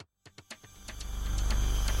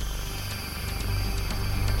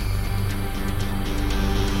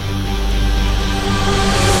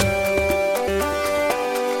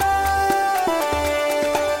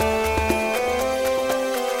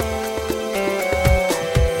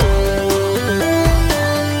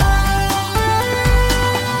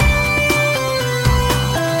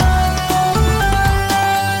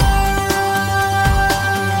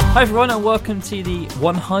Hi everyone and welcome to the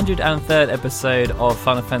 103rd episode of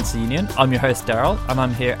Final Fantasy Union. I'm your host Daryl and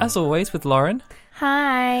I'm here as always with Lauren.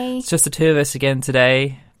 Hi. It's just the two of us again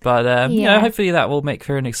today, but hopefully that will make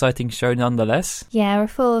for an exciting show nonetheless. Yeah, we're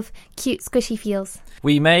full of cute squishy feels.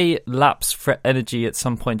 We may lapse for energy at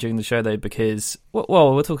some point during the show though because,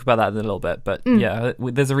 well, we'll talk about that in a little bit, but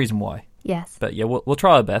there's a reason why. Yes. But yeah, we'll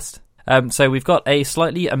try our best. So we've got a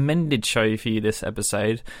slightly amended show for you this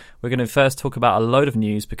episode. We're going to first talk about a load of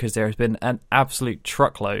news because there has been an absolute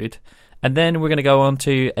truckload. And then we're going to go on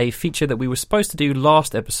to a feature that we were supposed to do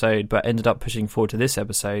last episode but ended up pushing forward to this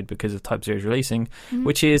episode because of Type Zero's releasing,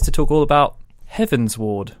 which is to talk all about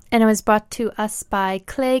Heavensward. And it was brought to us by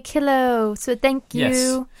Clay Kilo, so thank you.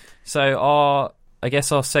 Yes. So our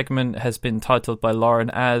segment has been titled by Lauren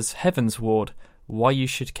as Heavensward, Why You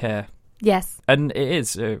Should Care. Yes. And it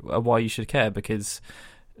is a why you should care because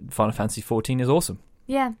Final Fantasy XIV is awesome.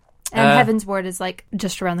 Yeah. And Heavensward is like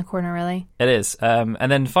just around the corner, really. It is.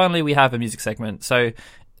 And then finally we have a music segment. So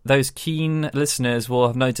those keen listeners will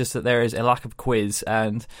have noticed that there is a lack of quiz.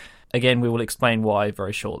 And again, we will explain why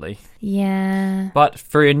very shortly. Yeah. But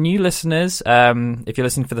for your new listeners, if you're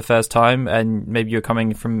listening for the first time and maybe you're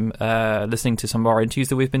coming from listening to some of our interviews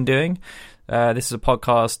that we've been doing, this is a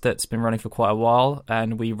podcast that's been running for quite a while,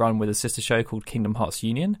 and we run with a sister show called Kingdom Hearts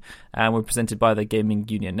Union, and we're presented by the Gaming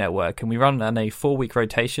Union Network, and we run on a 4-week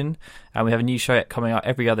rotation, and we have a new show coming out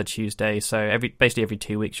every other Tuesday, so basically every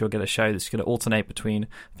 2 weeks you'll get a show that's going to alternate between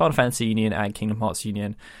Final Fantasy Union and Kingdom Hearts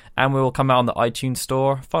Union, and we will come out on the iTunes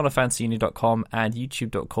Store, FinalFantasyUnion.com, and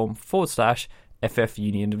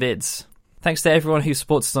YouTube.com/FFUnionVids. Thanks to everyone who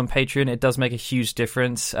supports us on Patreon. It does make a huge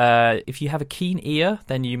difference. If you have a keen ear,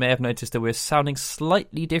 then you may have noticed that we're sounding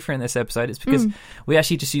slightly different in this episode. It's because we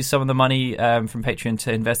actually just used some of the money from Patreon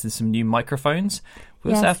to invest in some new microphones.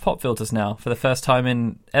 We also have pop filters now for the first time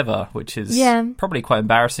in ever, which is probably quite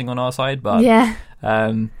embarrassing on our side. But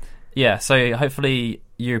so hopefully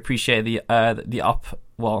you appreciate the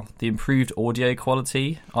improved audio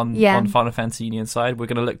quality on Final Fantasy Union side. We're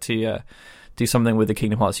going to look to do something with the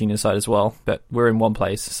Kingdom Hearts Union side as well, but we're in one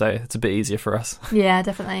place, so it's a bit easier for us. Yeah,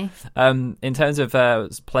 definitely. In terms of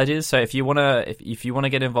pledges, so if you want to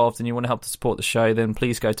get involved and you want to help to support the show, then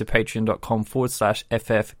please go to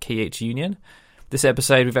patreon.com/FFKHUnion. This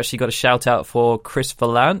episode, we've actually got a shout out for Chris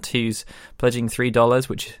Valant, who's pledging $3,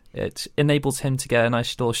 which it enables him to get a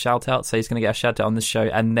nice little shout out. So he's going to get a shout out on this show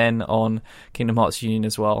and then on Kingdom Hearts Union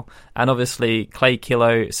as well. And obviously, Clay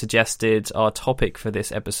Kilo suggested our topic for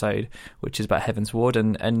this episode, which is about Heavensward.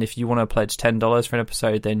 And if you want to pledge $10 for an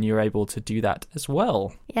episode, then you're able to do that as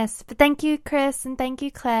well. Yes, but thank you, Chris, and thank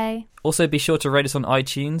you, Clay. Also, be sure to rate us on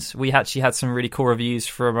iTunes. We actually had some really cool reviews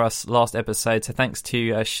from us last episode. So thanks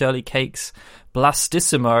to Shirley Cakes,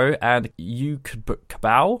 Blastissimo, and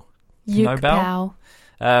Yukbao.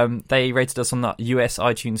 They rated us on the US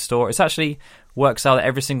iTunes store. It actually works out that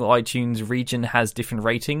every single iTunes region has different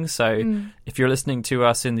ratings. So if you're listening to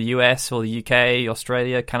us in the US or the UK,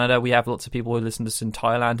 Australia, Canada, we have lots of people who listen to us in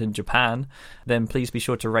Thailand and Japan, then please be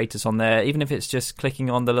sure to rate us on there, even if it's just clicking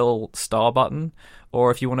on the little star button. Or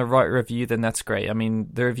if you want to write a review, then that's great. I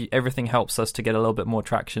mean, everything helps us to get a little bit more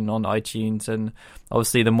traction on iTunes, and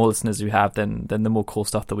obviously the more listeners we have, then the more cool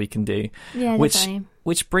stuff that we can do. Yeah, definitely.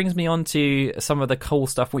 Which brings me on to some of the cool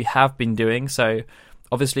stuff we have been doing. So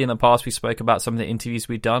obviously in the past we spoke about some of the interviews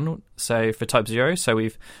we've done. So for Type Zero, so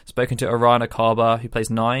we've spoken to Orion Akaba, who plays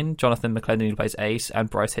 9, Jonathan McClendon, who plays Ace, and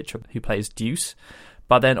Bryce Hitchcock, who plays Deuce.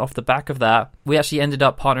 But then off the back of that, we actually ended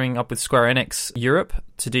up partnering up with Square Enix Europe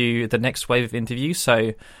to do the next wave of interviews.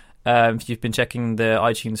 So if you've been checking the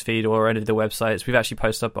iTunes feed or any of the websites, we've actually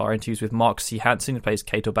posted up our interviews with Mark C. Hansen, who plays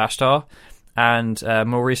Kato Bashtar. And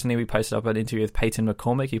more recently, we posted up an interview with Peyton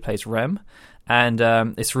McCormick, who plays Rem. And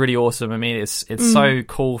it's really awesome. I mean, it's so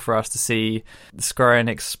cool for us to see Square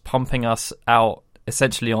Enix pumping us out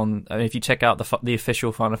essentially on. I mean, if you check out the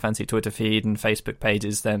official Final Fantasy Twitter feed and Facebook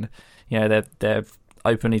pages, then they're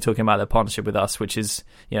openly talking about their partnership with us, which is,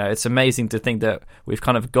 it's amazing to think that we've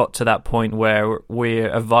kind of got to that point where we're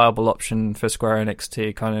a viable option for Square Enix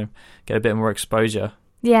to kind of get a bit more exposure.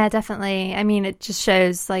 Yeah, definitely. I mean, it just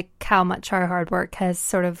shows like how much our hard work has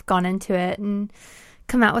sort of gone into it and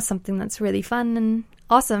come out with something that's really fun and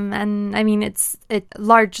awesome. And I mean, it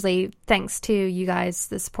largely thanks to you guys,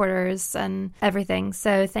 the supporters and everything.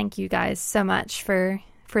 So thank you guys so much for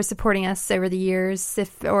supporting us over the years.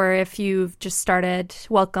 If you've just started,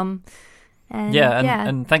 welcome. And,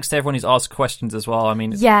 and thanks to everyone who's asked questions as well. I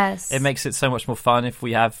mean, yes, it makes it so much more fun if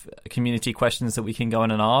we have community questions that we can go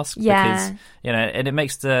in and ask. Yeah. Because, and it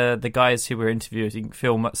makes the guys who we're interviewing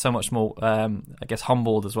feel so much more, I guess,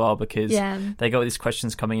 humbled as well, because they got these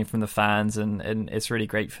questions coming in from the fans, and it's really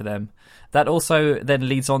great for them. That also then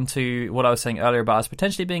leads on to what I was saying earlier about us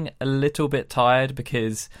potentially being a little bit tired,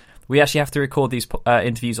 because we actually have to record these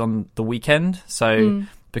interviews on the weekend. So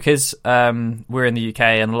because we're in the UK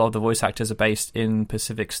and a lot of the voice actors are based in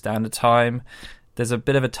Pacific Standard Time, there's a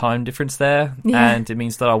bit of a time difference there, and it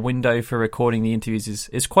means that our window for recording the interviews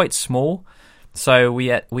is quite small. So we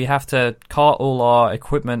have to cart all our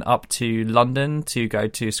equipment up to London to go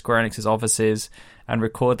to Square Enix's offices and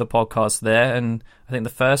record the podcast there. And I think the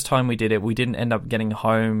first time we did it, we didn't end up getting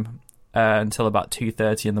home until about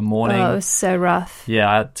 2:30 in the morning. Oh, it was so rough.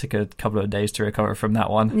 Yeah, it took a couple of days to recover from that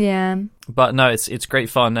one. Yeah. But no, it's great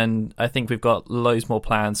fun, and I think we've got loads more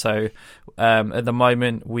planned. So at the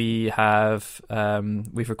moment we've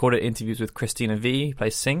recorded interviews with Christina V, who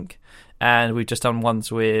plays Sync, and we've just done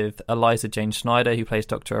ones with Eliza Jane Schneider, who plays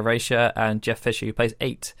Dr. Erasure, and Jeff Fisher, who plays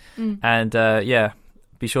 8. And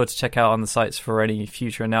be sure to check out on the sites for any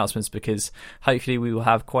future announcements, because hopefully we will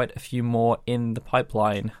have quite a few more in the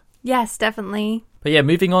pipeline. Yes, definitely. But yeah,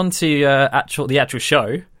 moving on to the actual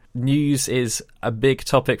show. News is a big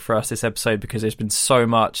topic for us this episode, because there's been so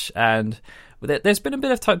much, and there's been a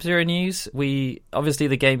bit of Type 0 news. Obviously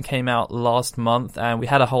the game came out last month, and we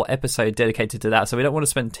had a whole episode dedicated to that, so we don't want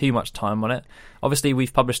to spend too much time on it. Obviously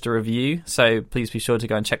we've published a review, so please be sure to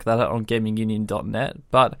go and check that out on gamingunion.net.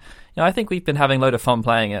 But I think we've been having a load of fun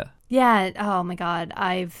playing it. Yeah, oh my god,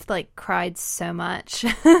 I've cried so much.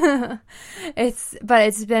 It's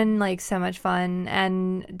been so much fun,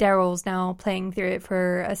 and Daryl's now playing through it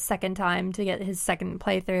for a second time to get his second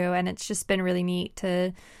playthrough, and it's just been really neat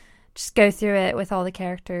to just go through it with all the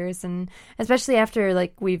characters, and especially after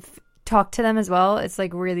we've talked to them as well. It's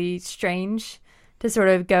really strange to sort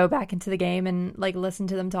of go back into the game and listen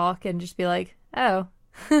to them talk and just be like, oh,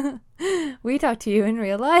 we talked to you in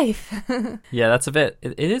real life. Yeah, that's it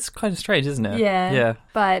is kind of strange, isn't it? Yeah.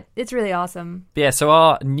 But it's really awesome. Yeah, so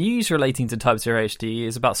our news relating to Type 0 HD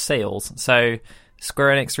is about sales. So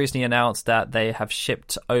Square Enix recently announced that they have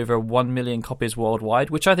shipped over 1 million copies worldwide,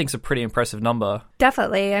 which I think is a pretty impressive number.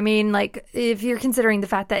 Definitely. I mean, if you're considering the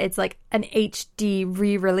fact that it's an HD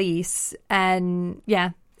re-release, and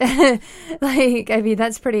yeah. I mean,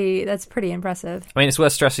 that's pretty impressive. I mean, it's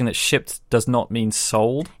worth stressing that shipped does not mean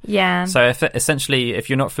sold. Yeah. So if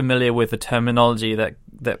you're not familiar with the terminology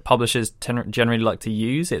that publishers generally like to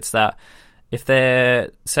use, it's that if they're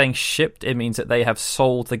saying shipped, it means that they have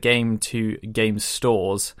sold the game to game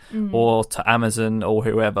stores or to Amazon or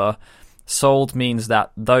whoever. Sold means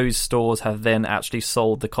that those stores have then actually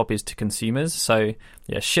sold the copies to consumers. So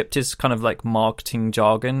yeah, shipped is kind of like marketing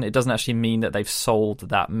jargon. It doesn't actually mean that they've sold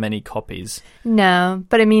that many copies. No,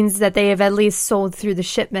 but it means that they have at least sold through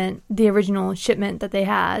the original shipment that they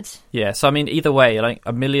had. Yeah, so I mean, either way, 1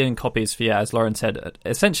 million copies for, as Lauren said,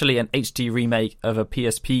 essentially an HD remake of a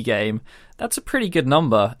PSP game. That's a pretty good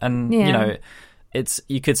number. And,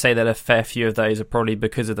 you could say that a fair few of those are probably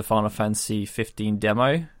because of the Final Fantasy 15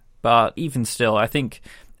 demo. But even still, I think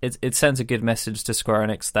it sends a good message to Square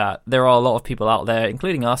Enix that there are a lot of people out there,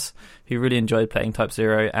 including us, who really enjoyed playing Type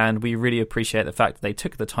 0, and we really appreciate the fact that they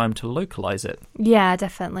took the time to localize it. Yeah,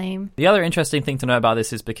 definitely. The other interesting thing to know about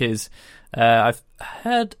this is because I've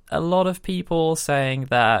heard a lot of people saying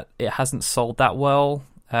that it hasn't sold that well,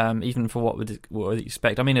 even for what would you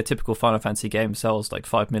expect. I mean, a typical Final Fantasy game sells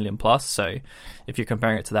 5 million plus, so if you're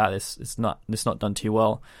comparing it to that, it's not done too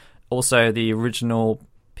well. Also, the original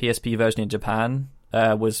PSP version in Japan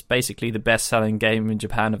was basically the best-selling game in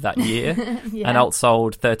Japan of that year, and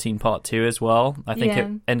outsold 13 Part 2 as well. I think it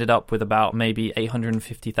ended up with about maybe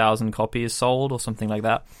 850,000 copies sold or something like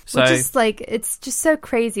that. So which is it's just so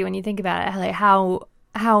crazy when you think about it,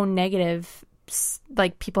 how negative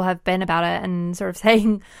people have been about it, and sort of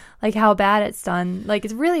saying how bad it's done.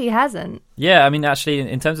 It really hasn't. Yeah, I mean, actually,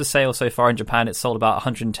 in terms of sales so far in Japan, it's sold about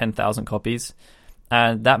 110,000 copies.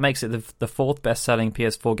 And that makes it the fourth best-selling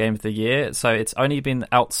PS4 game of the year. So it's only been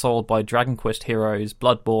outsold by Dragon Quest Heroes,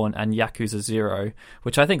 Bloodborne, and Yakuza 0,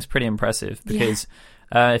 which I think is pretty impressive because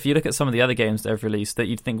if you look at some of the other games they've released that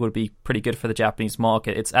you'd think would be pretty good for the Japanese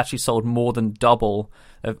market, it's actually sold more than double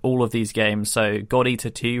of all of these games. So God Eater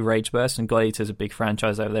 2, Rage Burst, and God Eater is a big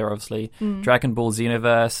franchise over there, obviously. Dragon Ball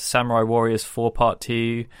Xenoverse, Samurai Warriors 4 Part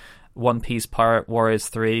 2, One Piece Pirate Warriors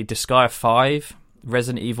 3, Disgaea 5,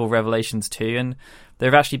 Resident Evil Revelations 2, and there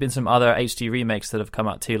have actually been some other HD remakes that have come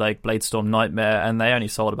out too, like Bladestorm Nightmare, and they only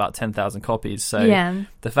sold about 10,000 copies. So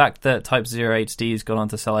the fact that Type 0 HD has gone on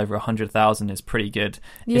to sell over 100,000 is pretty good,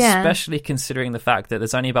 especially considering the fact that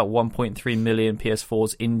there's only about 1.3 million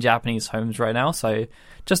PS4s in Japanese homes right now. So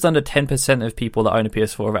just under 10% of people that own a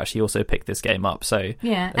PS4 have actually also picked this game up. So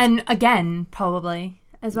and again, probably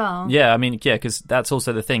as well. Yeah, I mean, because that's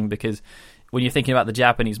also the thing, because when you're thinking about the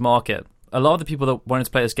Japanese market, a lot of the people that wanted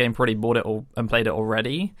to play this game probably bought it and played it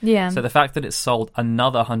already. Yeah. So the fact that it's sold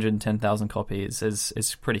another 110,000 copies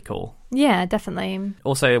is pretty cool. Yeah, definitely.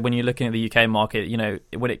 Also, when you're looking at the UK market, you know,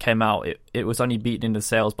 when it came out, it was only beaten into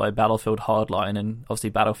sales by Battlefield Hardline, and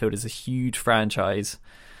obviously Battlefield is a huge franchise.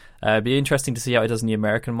 It'd be interesting to see how it does in the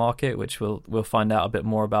American market, which we'll find out a bit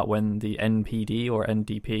more about when the NPD or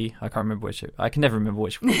NDP, I can never remember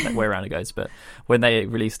which way around it goes, but when they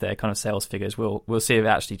release their kind of sales figures, we'll see if it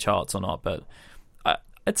actually charts or not. But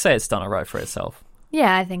I'd say it's done all right for itself.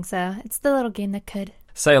 Yeah, I think so. It's the little game that could.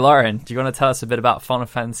 So, Lauren, do you want to tell us a bit about Final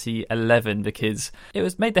Fantasy XI, because it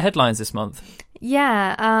was made the headlines this month?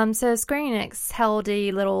 Yeah, so Square Enix held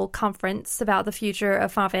a little conference about the future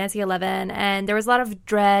of Final Fantasy XI, and there was a lot of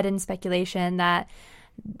dread and speculation that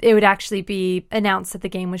it would actually be announced that the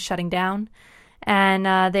game was shutting down,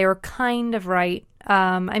 and they were kind of right.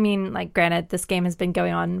 I mean, like, granted, this game has been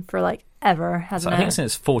going on for, like, ever, hasn't it? I think it's in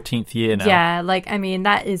its 14th year now. Yeah, like, I mean,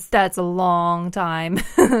 that's a long time.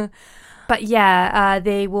 But yeah,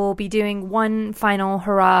 they will be doing one final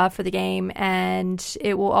hurrah for the game, and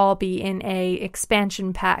it will all be in a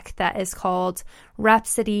expansion pack that is called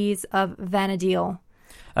Rhapsodies of Vana'diel.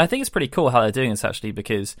 And I think it's pretty cool how they're doing this, actually,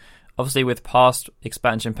 because obviously with past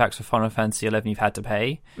expansion packs for Final Fantasy XI, you've had to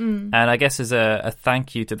pay. And I guess as a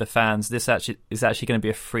thank you to the fans, this is actually going to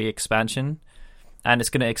be a free expansion. And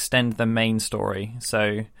it's going to extend the main story.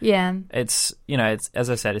 So yeah, it's, you know, it's,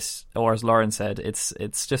 as I said, or as Lauren said, it's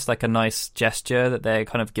just like a nice gesture that they're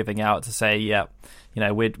kind of giving out to say, yeah, you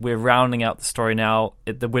know, we're rounding out the story now.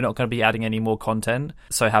 We're not going to be adding any more content,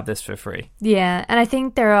 so have this for free. Yeah, and I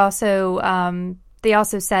think they're also they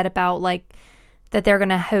also said about like that they're going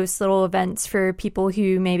to host little events for people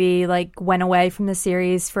who maybe like went away from the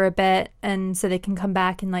series for a bit, and so they can come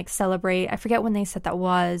back and like celebrate. I forget when they said that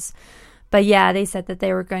was. But yeah, they said that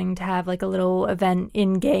they were going to have like a little event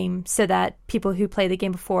in-game so that people who played the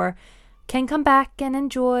game before can come back and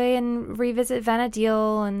enjoy and revisit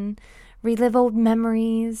Vana'diel and relive old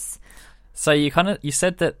memories. So you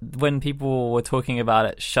said that when people were talking about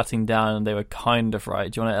it shutting down, they were kind of right.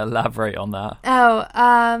 Do you want to elaborate on that?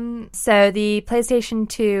 So the PlayStation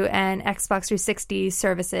 2 and Xbox 360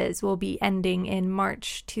 services will be ending in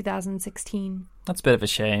March 2016. That's a bit of a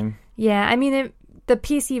shame. Yeah, I mean, the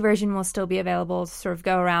PC version will still be available to sort of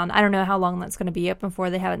go around. I don't know how long that's going to be open for.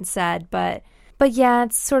 They haven't said, but yeah,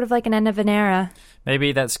 it's sort of like an end of an era.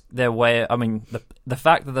 Maybe that's their way. I mean, the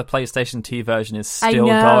fact that the PlayStation 2 version is still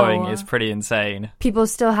going is pretty insane. People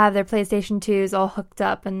still have their PlayStation 2s all hooked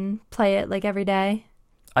up and play it like every day.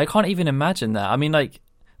 I can't even imagine that. I mean, like,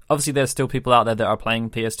 obviously there's still people out there that are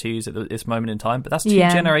playing PS2s at this moment in time, but that's two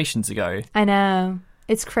generations ago. I know.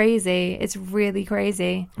 It's crazy. It's really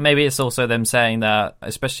crazy. Maybe it's also them saying that,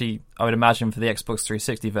 especially, I would imagine, for the Xbox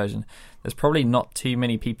 360 version, there's probably not too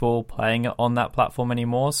many people playing it on that platform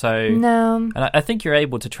anymore. So no. And I think you're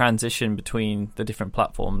able to transition between the different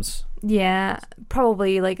platforms. Yeah,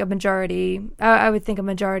 probably like a majority. I would think a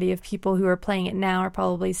majority of people who are playing it now are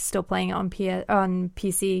probably still playing it on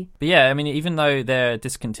PC. But yeah, I mean, even though they're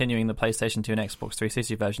discontinuing the PlayStation 2 and Xbox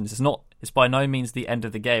 360 versions, it's by no means the end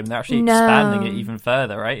of the game. They're actually expanding it even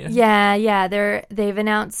further, right? Yeah. They've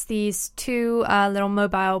announced these two little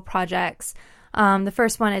mobile projects. The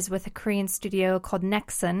first one is with a Korean studio called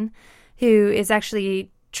Nexon, who is actually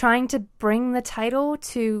trying to bring the title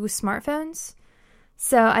to smartphones.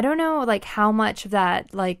 So I don't know, like, how much of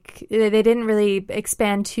that, like, they didn't really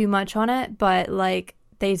expand too much on it, but, like,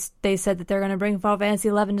 they said that they're going to bring Final Fantasy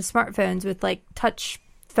XI to smartphones with, like, touch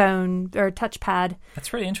phone or touchpad.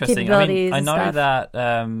 That's really interesting. I mean, I know that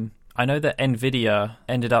Nvidia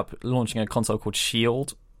ended up launching a console called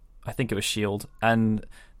Shield. I think it was Shield, and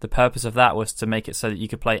the purpose of that was to make it so that you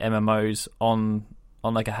could play MMOs on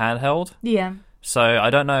like a handheld. Yeah. So I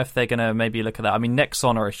don't know if they're going to maybe look at that. I mean,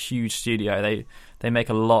 Nexon are a huge studio. They make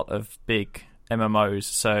a lot of big MMOs.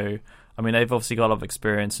 So, I mean, they've obviously got a lot of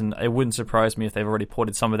experience, and it wouldn't surprise me if they've already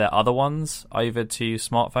ported some of their other ones over to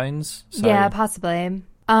smartphones. So. Yeah, possibly.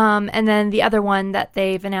 And then the other one that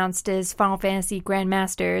they've announced is Final Fantasy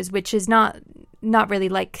Grandmasters, which is not really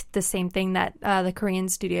like the same thing that the Korean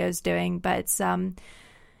studio is doing, but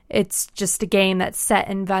it's just a game that's set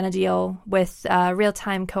in Vana'diel with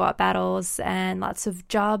real-time co-op battles and lots of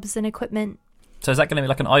jobs and equipment. So is that going to be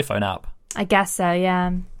like an iPhone app? I guess so,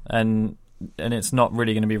 yeah. And it's not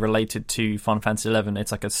really going to be related to Final Fantasy 11.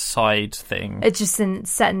 It's like a side thing. It's just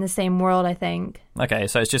set in the same world, I think. Okay,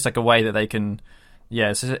 so it's just like a way that they can...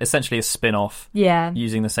 Yeah, it's essentially a spin-off. Yeah.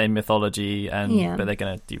 Using the same mythology, but they're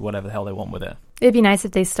going to do whatever the hell they want with it. It'd be nice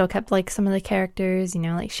if they still kept like some of the characters,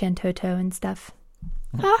 like Shantoto and stuff.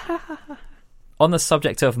 On the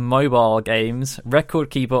subject of mobile games, Record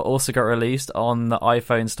Keeper also got released on the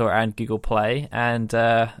iPhone store and Google Play, and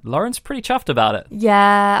Lauren's pretty chuffed about it.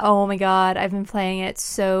 Yeah, oh my god, I've been playing it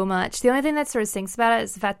so much. The only thing that sort of stinks about it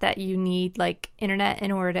is the fact that you need like internet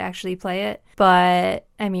in order to actually play it. But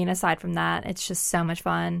I mean, aside from that, it's just so much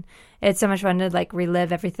fun. It's so much fun to like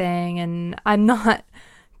relive everything, and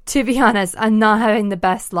to be honest, I'm not having the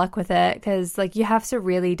best luck with it because like you have to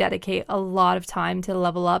really dedicate a lot of time to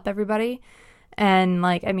level up everybody. And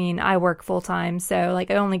like, I mean, I work full time, so like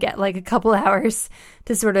I only get like a couple hours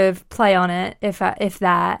to sort of play on it, if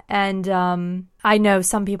that. And I know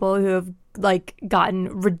some people who have like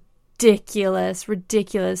gotten ridiculous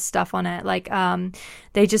stuff on it. Like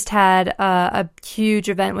they just had a huge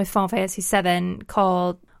event with Final Fantasy VII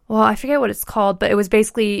called, well, I forget what it's called, but it was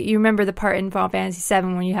basically, you remember the part in Final Fantasy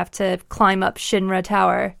VII when you have to climb up Shinra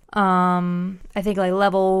Tower. I think like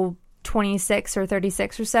level 26 or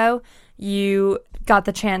 36 or so, you got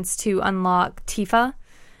the chance to unlock Tifa.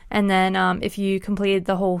 And then if you completed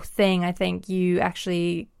the whole thing, I think you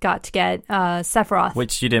actually got to get Sephiroth.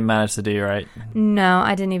 Which you didn't manage to do, right? No,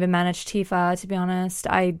 I didn't even manage Tifa, to be honest.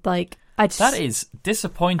 I just... That is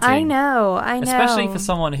disappointing. I know. Especially for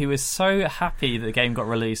someone who was so happy that the game got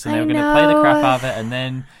released and they were going to play the crap out of it, and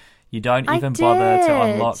then you don't even bother to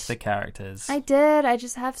unlock the characters. I did. I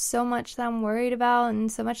just have so much that I'm worried about and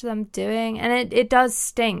so much that I'm doing. And it does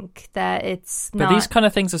stink that it's not... But these kind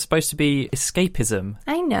of things are supposed to be escapism.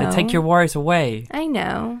 I know. They take your worries away. I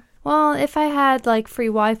know. Well, if I had like free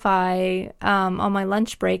Wi-Fi on my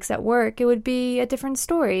lunch breaks at work, it would be a different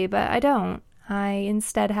story. But I don't. I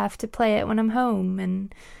instead have to play it when I'm home.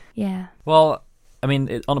 And yeah. Well, I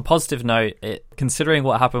mean, on a positive note, considering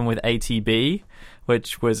what happened with ATB,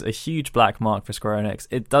 which was a huge black mark for Square Enix,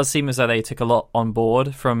 it does seem as though they took a lot on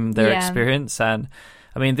board from their experience. And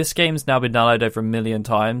I mean, this game's now been downloaded over 1 million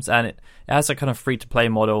times, and it has a kind of free-to-play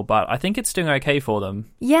model, but I think it's doing okay for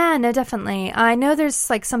them. Yeah, no, definitely. I know there's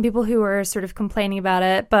like some people who are sort of complaining about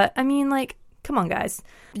it, but I mean, like, come on, guys.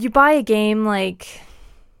 You buy a game like...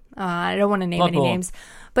 I don't want to name any names.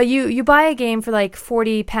 But you buy a game for like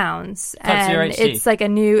 £40 and it's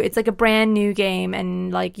like a brand new game,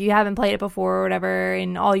 and like you haven't played it before or whatever,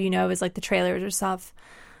 and all you know is like the trailers or stuff.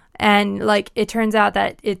 And like it turns out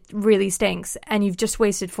that it really stinks and you've just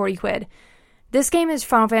wasted 40 quid. This game is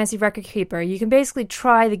Final Fantasy Record Keeper. You can basically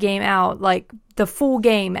try the game out, like the full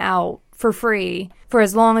game out for free for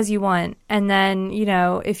as long as you want. And then,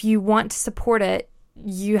 if you want to support it,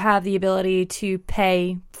 you have the ability to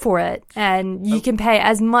pay for it, and you can pay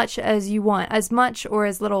as much as you want, as much or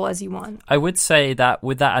as little as you want. I would say that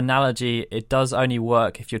with that analogy, it does only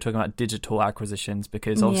work if you're talking about digital acquisitions,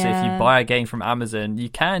 because obviously if you buy a game from Amazon, you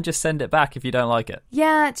can just send it back if you don't like it.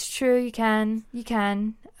 Yeah, it's true. You can.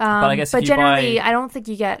 But I guess but generally, I don't think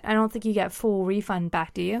you get full refund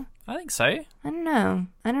back, do you? I think so. I don't know.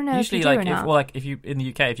 Usually, if you do or not. if you in the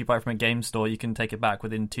UK, if you buy it from a game store, you can take it back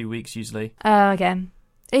within 2 weeks usually. Oh, okay.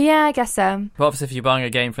 Yeah, I guess so. But obviously, if you're buying a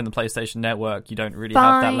game from the PlayStation Network, you don't really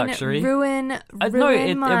have that luxury. Ruin no,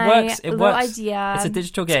 it works. It works. Idea. It's a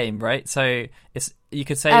digital game, right? So you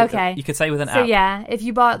could say with an app. So yeah, if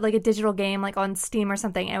you bought like a digital game like on Steam or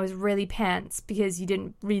something, and it was really pants because you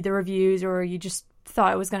didn't read the reviews or you just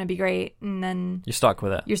thought it was going to be great, and then you're stuck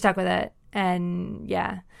with it. And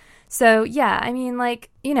yeah. So yeah, I mean, like,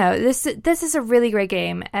 this is a really great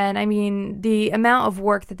game, and I mean the amount of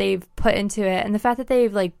work that they've put into it, and the fact that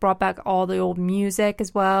they've like brought back all the old music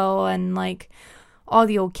as well, and like all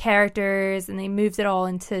the old characters, and they moved it all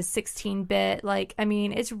into 16-bit. Like, I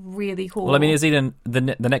mean, it's really cool. Well, I mean, it's even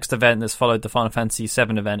the next event that's followed the Final Fantasy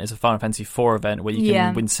VII event is a Final Fantasy IV event where you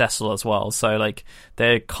can win Cecil as well. So, like,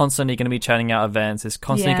 they're constantly going to be churning out events. There's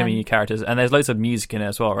constantly going to be new characters, and there's loads of music in it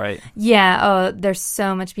as well, right? Yeah. Oh, there's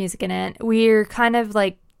so much music in it. We're kind of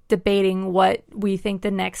like debating what we think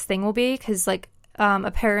the next thing will be, because like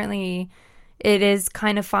apparently it is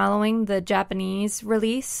kind of following the Japanese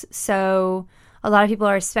release, so a lot of people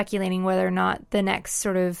are speculating whether or not the next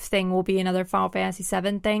sort of thing will be another Final Fantasy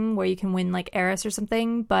VII thing where you can win like Eris or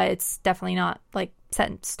something, but it's definitely not like set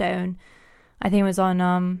in stone. I think it was on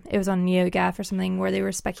NeoGAF or something where they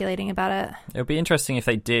were speculating about it. It would be interesting if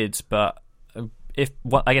they did, but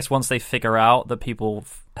I guess once they figure out that people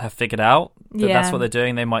have figured out that Yeah. that's what they're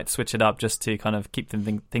doing, they might switch it up just to kind of keep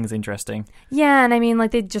things interesting. Yeah, and I mean,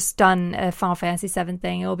 like, they've just done a Final Fantasy VII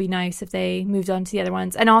thing. It would be nice if they moved on to the other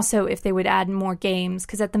ones. And also if they would add more games,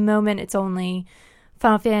 because at the moment it's only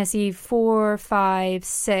Final Fantasy 4, 5,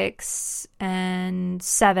 6, and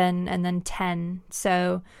 7, and then 10.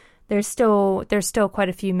 So there's still quite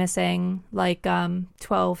a few missing, like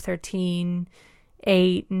 12, 13,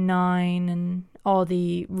 8, 9, and all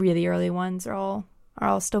the really early ones are all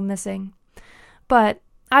still missing. But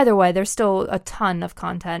either way, there's still a ton of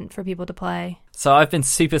content for people to play. So I've been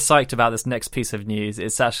super psyched about this next piece of news.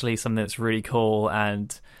 It's actually something that's really cool,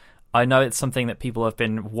 and I know it's something that people have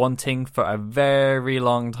been wanting for a very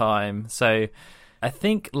long time. So I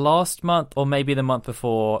think last month, or maybe the month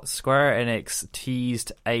before, Square Enix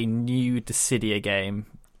teased a new Dissidia game,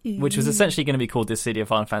 which was essentially going to be called Dissidia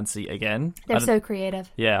Final Fantasy again. They're so creative.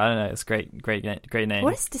 Yeah, I don't know. It's great name.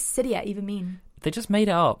 What does Dissidia even mean? They just made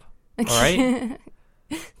it up. All right.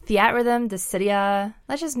 Theatrhythm, Dissidia.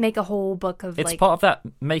 Let's just make a whole book of It's part of that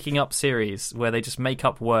making up series where they just make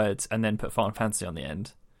up words and then put Final Fantasy on the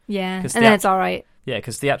end. Yeah, and then it's all right. Yeah,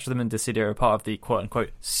 because Theatrhythm and Dissidia are part of the quote-unquote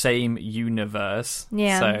same universe.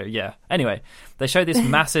 Yeah. So, yeah. Anyway, they showed this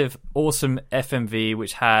massive, awesome FMV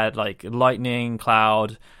which had, like, lightning,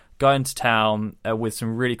 cloud, going to town with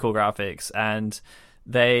some really cool graphics. And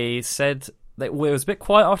they said... it was a bit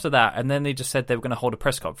quiet after that, and then they just said they were going to hold a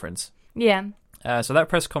press conference. Yeah. So that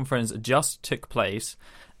press conference just took place,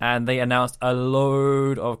 and they announced a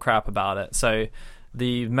load of crap about it. So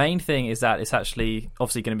the main thing is that it's actually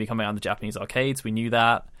obviously going to be coming out in the Japanese arcades. We knew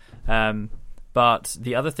that. But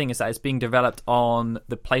the other thing is that it's being developed on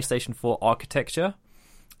the PlayStation 4 architecture.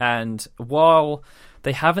 And while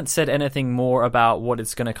they haven't said anything more about what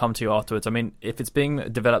it's going to come to afterwards, I mean, if it's being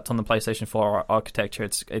developed on the PlayStation 4 architecture,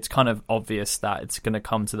 it's kind of obvious that it's going to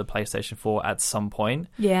come to the PlayStation 4 at some point.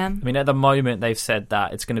 Yeah. I mean, at the moment, they've said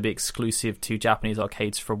that it's going to be exclusive to Japanese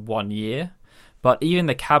arcades for 1 year. But even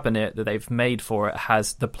the cabinet that they've made for it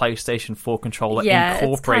has the PlayStation 4 controller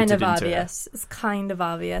incorporated into obvious. It's kind of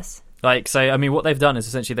obvious. Like, so, I mean, what they've done is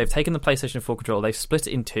essentially they've taken the PlayStation 4 controller, they've split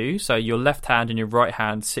it in two, so your left hand and your right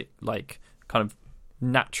hand sit, like, kind of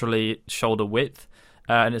naturally shoulder width,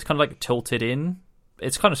 and it's kind of, like, tilted in.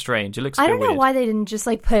 It's kind of strange. It looks a bit weird. I don't know why they didn't just,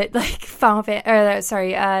 like, put, like,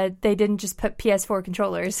 they didn't just put PS4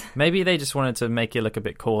 controllers. Maybe they just wanted to make it look a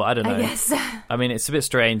bit cool. I don't know. I guess. I mean, it's a bit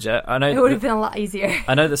strange. I know it would have been a lot easier.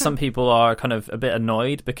 I know that some people are kind of a bit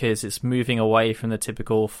annoyed because it's moving away from the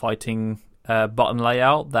typical fighting button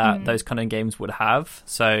layout that those kind of games would have.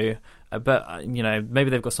 So, but you know, maybe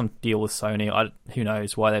they've got some deal with Sony. Who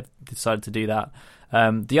knows why they've decided to do that.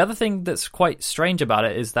 The other thing that's quite strange about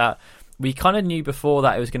it is that we kind of knew before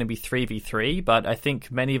that it was going to be 3v3, but I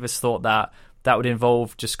think many of us thought that would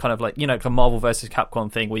involve just kind of like, you know, like a Marvel versus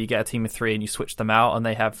Capcom thing where you get a team of 3 and you switch them out and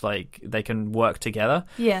they have like, they can work together.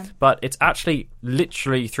 Yeah. But it's actually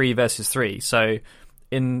literally 3 versus 3. So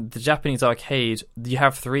in the Japanese arcade, you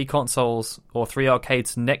have 3 consoles or 3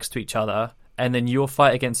 arcades next to each other, and then you'll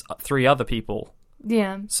fight against 3 other people.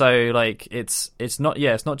 Yeah. So like it's not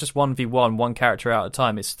just 1v1, one character at a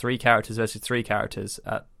time. It's 3 characters versus 3 characters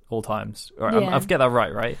at all times. Or, yeah. I get that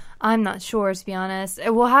right? I'm not sure, to be honest.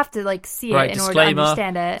 We'll have to like see it in order to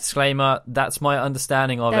understand it. Disclaimer, that's my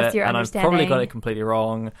understanding of it, and I've probably got it completely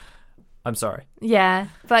wrong. I'm sorry. Yeah,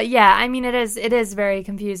 but yeah, I mean, it is very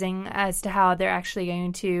confusing as to how they're actually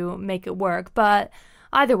going to make it work. But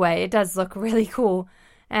either way, it does look really cool,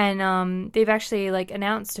 and they've actually like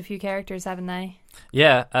announced a few characters, haven't they?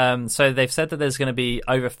 Yeah. So they've said that there's going to be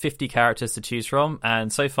over 50 characters to choose from,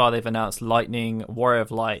 and so far they've announced Lightning, Warrior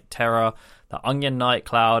of Light, Terra, the Onion Knight,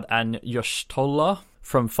 Cloud, and Y'shtola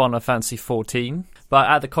from Final Fantasy XIV. But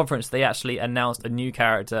at the conference, they actually announced a new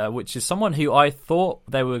character, which is someone who I thought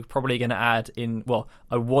they were probably going to add in... Well,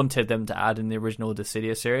 I wanted them to add in the original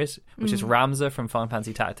Dissidia series, which is Ramza from Final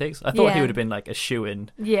Fantasy Tactics. I thought he would have been like a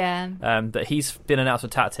shoo-in. Yeah. But he's been announced for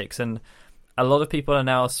Tactics, and a lot of people are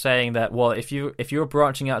now saying that, well, if you're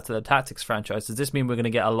branching out to the Tactics franchise, does this mean we're going to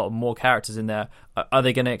get a lot more characters in there? Are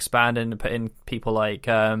they going to expand and put in people like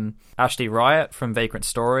Ashley Riot from Vagrant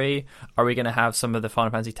Story? Are we going to have some of the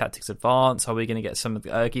Final Fantasy Tactics Advance? Are we going to get some of the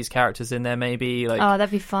Urgi's characters in there maybe? Like, oh,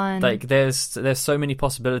 that'd be fun. Like there's so many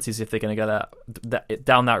possibilities if they're going to go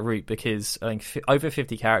down that route, because I think over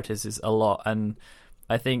 50 characters is a lot, and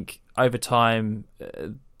I think over time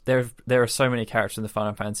there are so many characters in the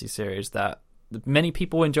Final Fantasy series that many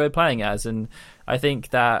people enjoy playing as, and I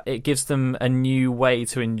think that it gives them a new way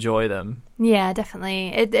to enjoy them. Yeah, definitely.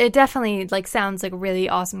 It definitely like sounds like a really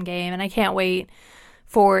awesome game, and I can't wait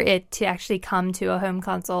for it to actually come to a home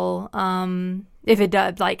console. If it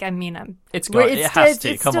does, like, I mean, it has to.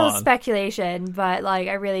 It's Come still on. speculation, but like,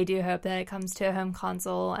 I really do hope that it comes to a home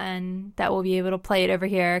console and that we'll be able to play it over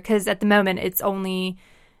here. Because at the moment, it's only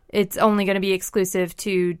going to be exclusive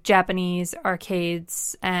to Japanese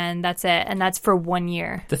arcades, and that's it. And that's for 1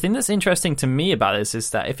 year. The thing that's interesting to me about this is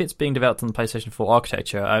that if it's being developed on the PlayStation 4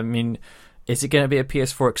 architecture, I mean, is it going to be a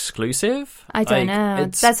PS4 exclusive? I don't know.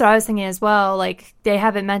 That's what I was thinking as well. Like, they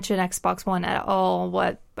haven't mentioned Xbox One at all.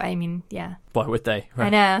 Yeah. Why would they?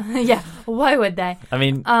 Right. I know. Yeah. Why would they? I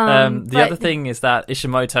mean, the other thing is that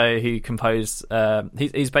Ishimoto, who composed,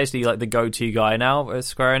 he's basically like the go-to guy now at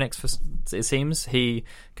Square Enix, it seems. He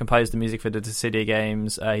composed the music for the Dissidia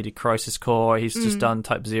games. He did Crisis Core. He's just done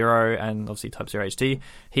Type 0 and obviously Type 0 HD.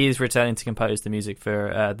 He is returning to compose the music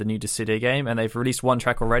for the new Dissidia game, and they've released one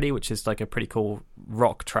track already, which is like a pretty cool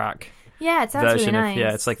rock track. Yeah, it sounds really nice.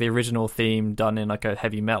 Yeah, it's like the original theme done in like a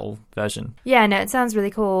heavy metal version. Yeah, no, it sounds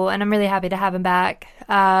really cool, and I'm really happy to have him back.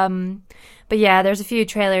 But yeah, there's a few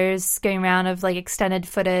trailers going around of like extended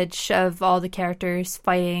footage of all the characters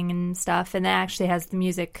fighting and stuff, and it actually has the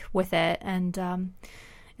music with it, and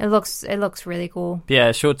it looks really cool.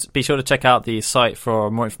 Yeah, be sure to check out the site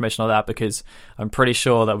for more information on that, because I'm pretty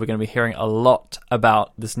sure that we're going to be hearing a lot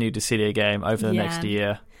about this new Dissidia game over the next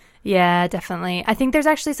year. Yeah, definitely. I think there's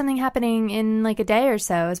actually something happening in like a day or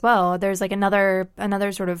so as well. There's like another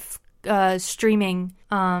sort of streaming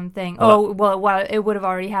thing. Well, it would have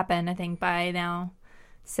already happened, I think, by now.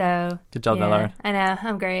 So good job, yeah, Lauren. I know,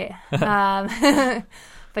 I'm great.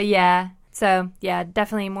 But yeah, so yeah,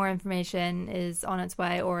 definitely more information is on its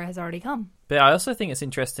way or has already come. But I also think it's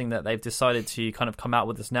interesting that they've decided to kind of come out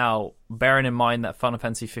with this now, bearing in mind that Final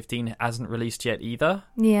Fantasy 15 hasn't released yet either.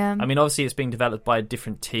 Yeah. I mean, obviously it's being developed by a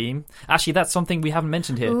different team. Actually, that's something we haven't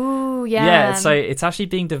mentioned here. Ooh, yeah. Yeah, so it's actually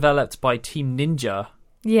being developed by Team Ninja.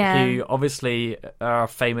 Yeah. Who obviously are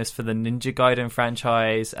famous for the Ninja Gaiden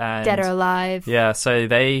franchise and Dead or Alive. Yeah, so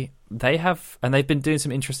they have, and they've been doing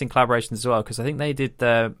some interesting collaborations as well, because I think they did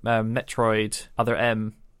the Metroid Other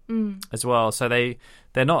M as well. So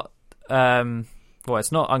they're not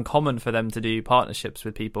it's not uncommon for them to do partnerships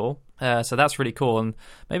with people. So that's really cool, and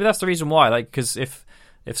maybe that's the reason why. Like, because if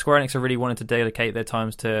Square Enix are really wanted to dedicate their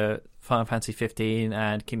times to Final Fantasy 15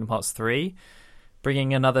 and Kingdom Hearts 3,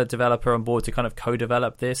 bringing another developer on board to kind of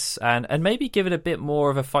co-develop this and maybe give it a bit more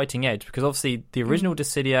of a fighting edge, because obviously the original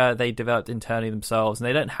Dissidia they developed internally themselves, and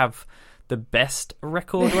they don't have the best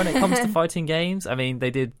record when it comes to fighting games. I mean,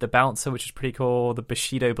 they did the Bouncer, which is pretty cool, the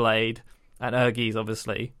Bushido Blade, and Urgies,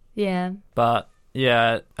 obviously. Yeah. But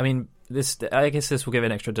yeah, I mean, I guess this will give it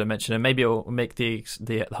an extra dimension, and maybe it will make the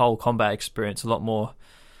whole combat experience a lot more,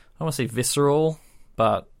 I don't want to say visceral,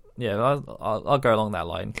 but yeah, I'll go along that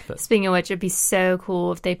line. But speaking of which, it'd be so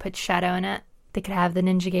cool if they put Shadow in it. They could have the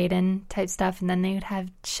Ninja Gaiden type stuff, and then they would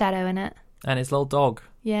have Shadow in it. And his little dog.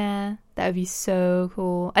 Yeah, that would be so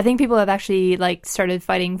cool. I think people have actually like started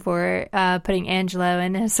fighting for putting Angelo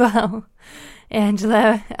in as well.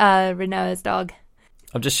 Angelo, Renoa's dog.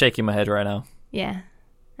 I'm just shaking my head right now. Yeah,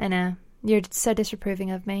 I know. You're so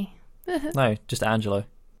disapproving of me. No, just Angelo.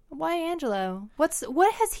 Why Angelo?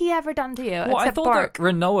 What has he ever done to you? Well, except I thought bark? that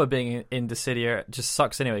Renoa being in Dissidia just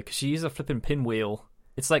sucks anyway, because she uses a flipping pinwheel.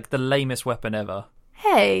 It's like the lamest weapon ever.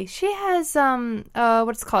 Hey, she has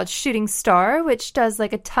what's it called? Shooting Star, which does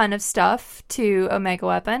like a ton of stuff to Omega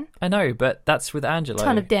Weapon. I know, but that's with Angelo.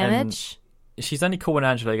 Ton of damage. She's only cool when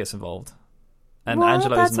Angelo gets involved. And well,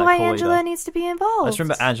 Angelo that's isn't why that cool Angelo either. needs to be involved. I just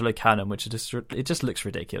remember Angelo Cannon, which it just looks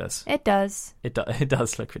ridiculous. It does. It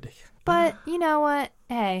does look ridiculous. But you know what?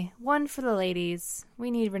 Hey, one for the ladies. We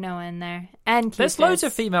need Renoa in there. And Keyfist. There's loads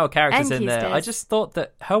of female characters in there. Keyfist. I just thought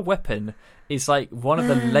that her weapon is like one of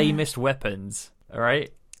the lamest weapons. All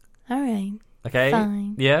right? All right. Okay?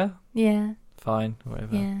 Fine. Yeah? Yeah. Fine,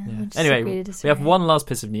 whatever. Yeah. Anyway, we have one last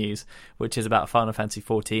piece of news, which is about Final Fantasy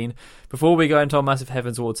XIV. Before we go into our massive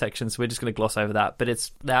Heaven's Ward section, so we're just going to gloss over that, but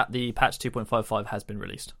it's that the patch 2.55 has been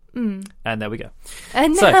released. And there we go.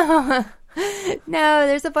 No,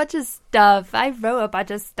 there's a bunch of stuff. I wrote a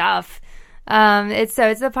bunch of stuff. It's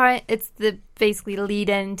the basically lead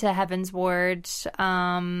in to Heaven's Ward.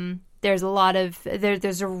 There's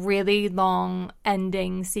a really long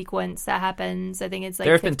ending sequence that happens. I think it's like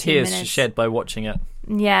there have been 15 tears minutes. shed by watching it.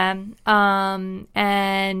 Yeah.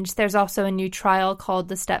 And there's also a new trial called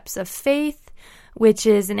The Steps of Faith, which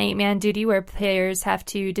is an 8-man duty where players have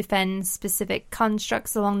to defend specific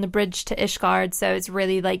constructs along the bridge to Ishgard. So it's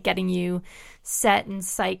really like getting you set and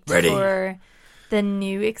psyched for the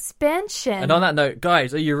new expansion. And on that note,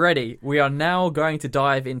 guys, are you ready? We are now going to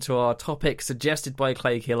dive into our topic suggested by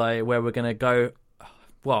Clay Kilo, where we're going to go,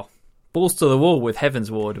 well, balls to the wall with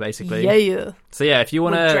Heaven's Ward, basically. Yeah. So yeah, if you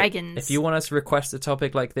want dragons. to request a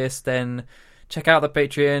topic like this, then check out the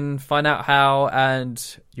Patreon, find out how, and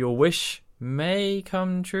your wish may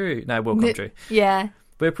come true. No, it will come true. Yeah.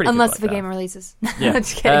 We're pretty unless good the like game releases. Yeah.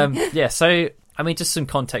 Just kidding. Yeah, so I mean, just some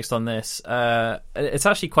context on this. It's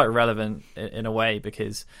actually quite relevant in a way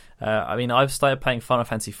because, I mean, I've started playing Final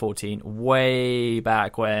Fantasy XIV way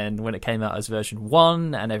back when it came out as version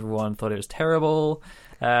 1 and everyone thought it was terrible.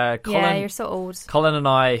 Colin, you're so old. Colin and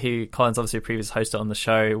I, Colin's obviously a previous host on the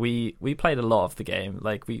show, we played a lot of the game.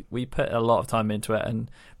 Like, we put a lot of time into it. And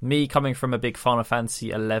me coming from a big Final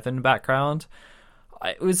Fantasy XI background,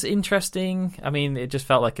 it was interesting. I mean, it just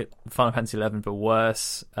felt like Final Fantasy XI, but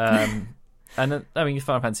worse. And I mean,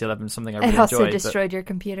 Final Fantasy XI is something I really enjoyed. It also destroyed your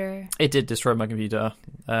computer. It did destroy my computer,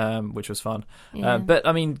 which was fun. Yeah. But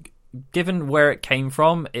I mean, given where it came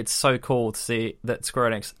from, it's so cool to see that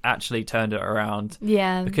Square Enix actually turned it around.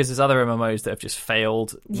 Yeah. Because there's other MMOs that have just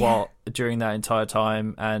failed during that entire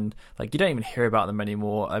time, and like you don't even hear about them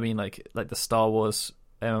anymore. I mean, like the Star Wars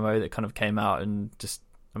MMO that kind of came out and just.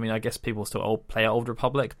 I mean, I guess people still play Old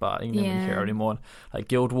Republic, but you don't even hear anymore. Like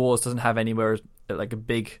Guild Wars doesn't have anywhere like a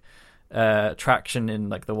big traction in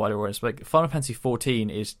like the wider audience. Like Final Fantasy XIV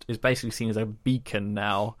is basically seen as a beacon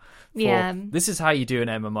now. This is how you do an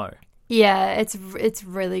MMO. Yeah, it's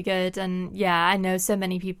really good, and yeah, I know so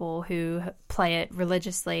many people who play it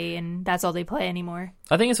religiously, and that's all they play anymore.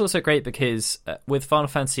 I think it's also great because with Final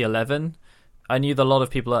Fantasy XI, I knew that a lot of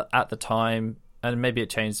people at the time, and maybe it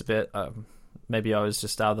changed a bit. Maybe I was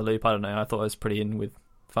just out of the loop. I don't know. I thought I was pretty in with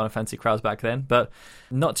Final Fantasy crowds back then, but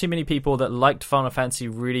not too many people that liked Final Fantasy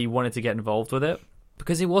really wanted to get involved with it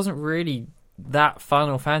because it wasn't really that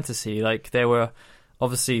Final Fantasy. Like there were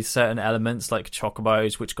obviously certain elements like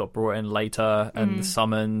chocobos which got brought in later and the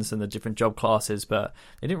summons and the different job classes, but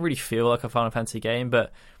it didn't really feel like a Final Fantasy game.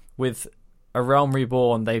 But with A Realm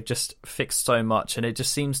Reborn, they've just fixed so much, and it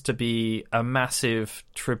just seems to be a massive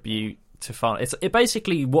tribute to Final. It's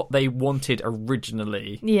basically what they wanted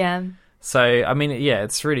originally. Yeah. So, I mean, yeah,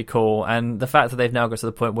 it's really cool. And the fact that they've now got to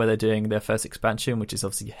the point where they're doing their first expansion, which is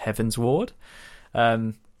obviously Heaven's Ward,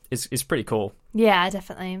 is pretty cool. Yeah,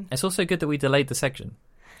 definitely. It's also good that we delayed the section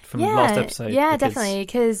from last episode. Yeah, definitely.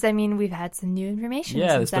 Because, I mean, we've had some new information.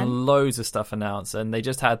 Yeah, there's been loads of stuff announced. And they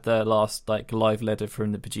just had the last like live letter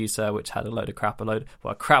from the producer, which had a crap load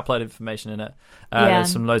of information in it.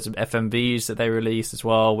 There's some loads of FMVs that they released as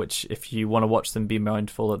well, which if you want to watch them, be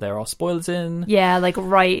mindful that there are spoilers in. Yeah, like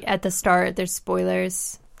right at the start, there's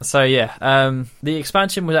spoilers. So yeah, the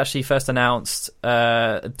expansion was actually first announced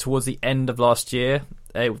towards the end of last year.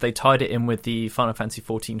 They tied it in with the Final Fantasy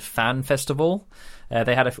XIV Fan Festival.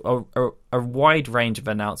 They had a wide range of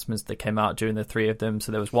announcements that came out during the three of them.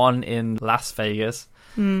 So there was one in Las Vegas,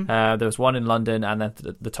 there was one in London, and then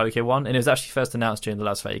the Tokyo one. And it was actually first announced during the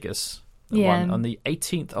Las Vegas one on the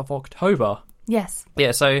 18th of October. Yes.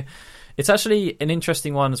 Yeah, so it's actually an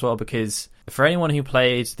interesting one as well because for anyone who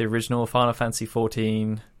played the original Final Fantasy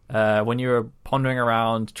XIV, when you were pondering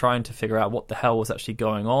around trying to figure out what the hell was actually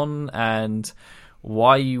going on and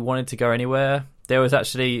why you wanted to go anywhere, there was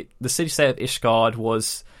actually the city-state of Ishgard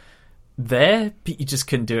was there, but you just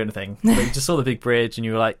couldn't do anything. Like, you just saw the big bridge and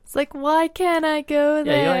you were like, it's like, why can't I go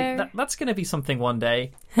there? Yeah, you're like, that's going to be something one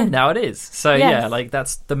day. And now it is. So yeah, like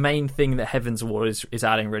that's the main thing that Heaven's Ward is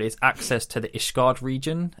adding really, is access to the Ishgard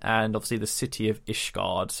region and obviously the city of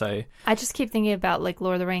Ishgard. So I just keep thinking about like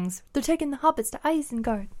Lord of the Rings. They're taking the hobbits to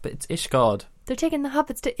Isengard. But it's Ishgard. They're taking the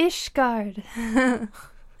hobbits to Ishgard.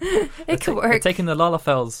 It could work. They're taking the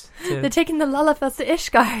Lalafels. They're taking the Lalafels to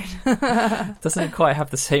Ishgard. Doesn't quite have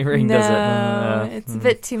the same ring, does it? It's a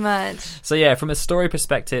bit too much. So yeah, from a story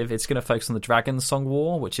perspective, it's going to focus on the Dragon Song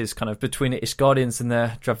War, which is kind of between the Ishgardians and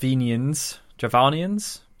the Dravanians.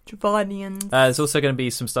 There's also going to be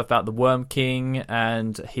some stuff about the Worm King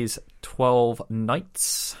and his 12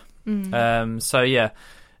 knights. So yeah,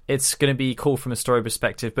 it's going to be cool from a story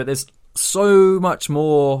perspective, but there's so much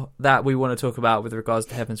more that we want to talk about with regards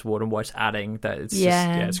to Heaven's Ward and what it's adding that it's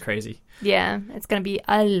it's crazy. Yeah, it's going to be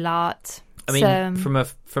a lot. I mean, from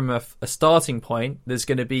a starting point, there's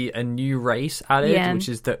going to be a new race added, which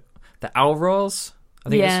is the Aurors. I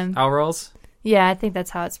think it's Aurors. Yeah, I think that's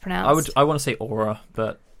how it's pronounced. I want to say Aura,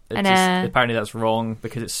 but apparently that's wrong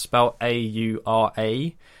because it's spelled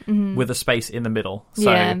Aura with a space in the middle.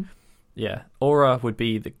 So yeah, Aura would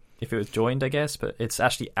be if it was joined, I guess, but it's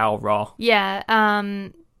actually Aura. Yeah,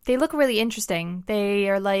 they look really interesting. They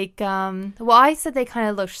are like, well, I said they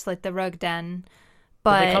kind of look just like the Rug Den,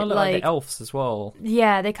 but they kind of look like the elves as well.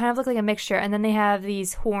 Yeah, they kind of look like a mixture, and then they have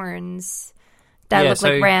these horns that look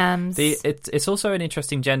like rams. It's also an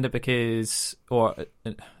interesting gender because, or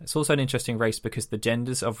it's also an interesting race because the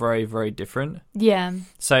genders are very, very different. Yeah.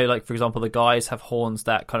 So, like, for example, the guys have horns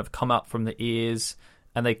that kind of come up from the ears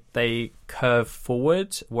and they curve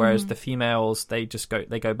forward, whereas the females, they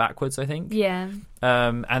go backwards, I think. Yeah.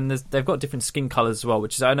 And they've got different skin colors as well,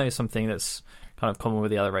 which is, I know, something that's kind of common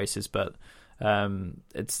with the other races, but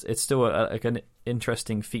it's still an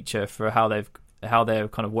interesting feature for how they're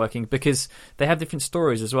kind of working, because they have different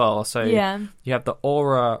stories as well. So you have the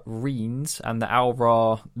Aura Reens and the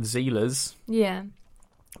Aura Zealers. Yeah.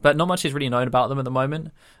 But not much is really known about them at the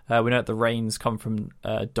moment. We know that the Reins come from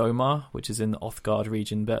Doma, which is in the Othgard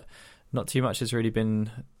region, but not too much has really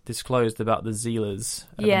been disclosed about the Zealers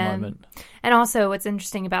at the moment. And also what's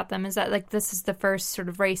interesting about them is that, like, this is the first sort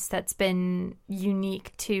of race that's been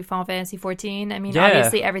unique to Final Fantasy XIV. I mean,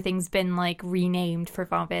 obviously everything's been, like, renamed for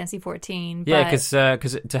Final Fantasy XIV. Yeah, because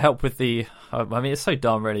to help with the... I mean, it's so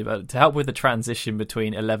dumb, really, but to help with the transition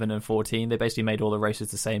between 11 and 14, they basically made all the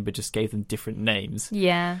races the same, but just gave them different names.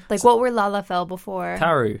 Yeah. Like, what were Lalafell before?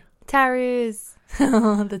 Tarus.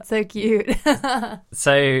 Oh, that's so cute.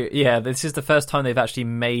 So, yeah, this is the first time they've actually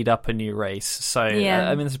made up a new race. So,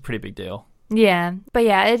 I mean, it's a pretty big deal. Yeah. But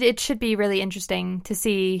yeah, it should be really interesting to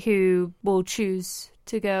see who will choose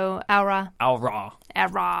to go Aura.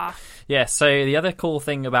 Yeah, so the other cool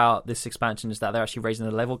thing about this expansion is that they're actually raising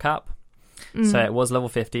the level cap. So it was level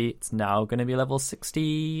 50. It's now going to be level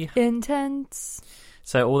 60. Intense.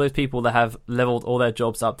 So all those people that have leveled all their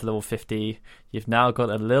jobs up to level 50, you've now got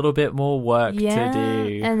a little bit more work to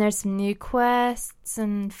do. And there's some new quests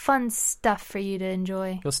and fun stuff for you to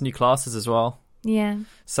enjoy. Got some new classes as well. Yeah.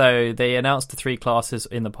 So they announced the 3 classes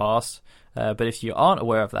in the past, but if you aren't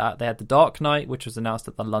aware of that, they had the Dark Knight, which was announced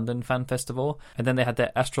at the London Fan Festival, and then they had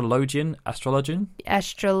the Astrologian.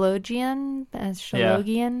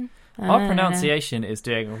 Yeah. Our pronunciation is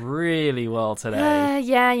doing really well today.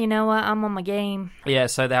 Yeah, you know what? I'm on my game. Yeah,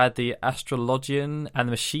 so they had the Astrologian and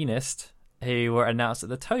the Machinist, who were announced at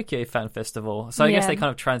the Tokyo Fan Festival. So I guess they kind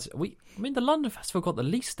of the London Festival got the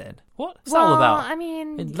least then. What's that all about? I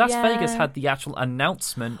mean, Las Vegas had the actual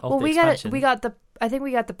announcement of the expansion. I think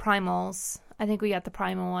we got the primals. I think we got the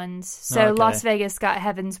primal ones. So Las Vegas got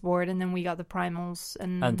Heaven's Ward, and then we got the primals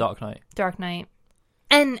and Dark Knight.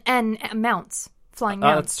 And mounts. Flying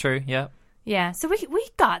mounts. That's true, yeah. Yeah, so we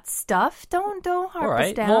got stuff. Don't harp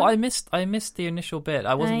us down. Well, I missed the initial bit.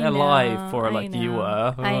 I wasn't alive for it like you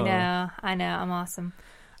were. I know. I'm awesome.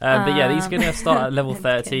 But yeah, these are going to start at level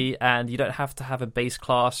 30, and you don't have to have a base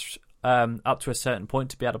class up to a certain point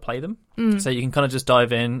to be able to play them. So you can kind of just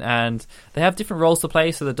dive in, and they have different roles to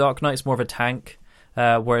play. So the Dark Knight's more of a tank,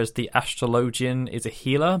 whereas the Astrologian is a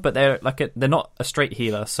healer, but they're not a straight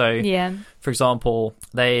healer. So, for example,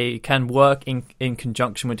 they can work in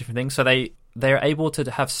conjunction with different things. So they're able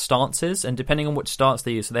to have stances, and depending on which stance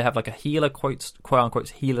they use, so they have like a healer, quote unquote,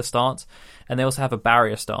 healer stance, and they also have a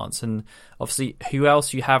barrier stance. And obviously, who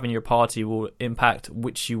else you have in your party will impact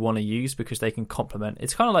which you want to use, because they can complement.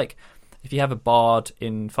 It's kind of like if you have a bard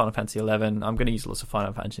in Final Fantasy 11, I'm going to use lots of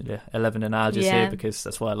Final Fantasy 11 analogies here because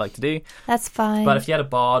that's what I like to do. That's fine. But if you had a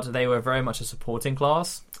bard, they were very much a supporting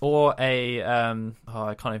class, or a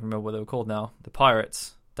I can't even remember what they were called now. The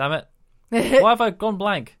pirates. Damn it! Why have I gone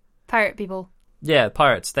blank? Pirate people. Yeah,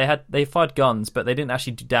 pirates. They fired guns, but they didn't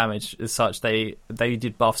actually do damage as such. They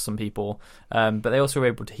did buffs on people, but they also were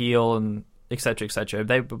able to heal and etc. etc.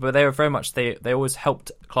 But they were very much they always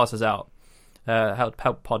helped classes out.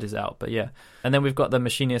 Help parties out, but yeah. And then we've got the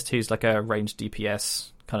Machinist, who's like a ranged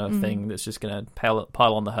DPS kind of thing that's just going to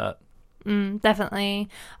pile on the hurt. Definitely.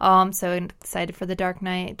 Oh, I'm so excited for the Dark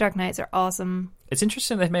Knight. Dark Knights are awesome. It's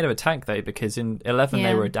interesting they've made him a tank though, because in 11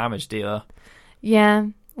 they were a damage dealer. Yeah.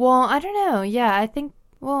 Well, I don't know. Yeah, I think.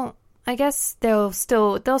 Well, I guess they'll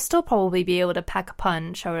still probably be able to pack a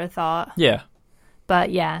punch, I would have thought. Yeah.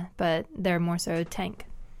 But they're more so a tank.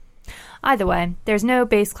 Either way, there's no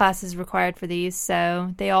base classes required for these,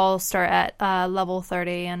 so they all start at level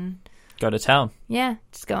 30 and go to town. Yeah,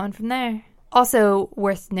 just going from there. Also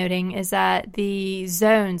worth noting is that the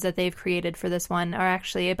zones that they've created for this one are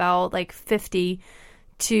actually about like 50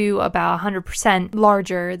 to about 100%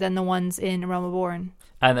 larger than the ones in Realm Reborn.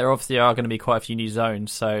 And there obviously are going to be quite a few new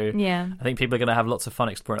zones, so yeah. I think people are going to have lots of fun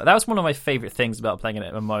exploring. That was one of my favourite things about playing an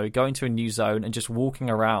MMO, going to a new zone and just walking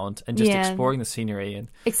around and just exploring the scenery.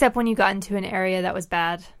 Except when you got into an area that was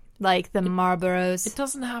bad, like the Marlboros. It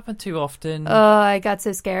doesn't happen too often. Oh, I got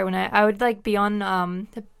so scared when I would like be on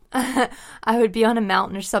I would be on a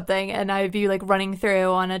mountain or something, and I would be like running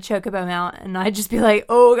through on a chocobo mount, and I'd just be like,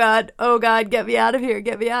 oh god, get me out of here,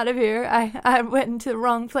 get me out of here. I went into the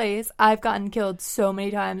wrong place. I've gotten killed so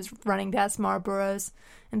many times running past Marlboros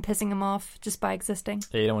and pissing them off just by existing.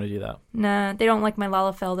 Yeah, you don't want to do that. Nah, they don't like my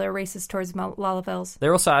Lalafell. They're racist towards my Lalafells.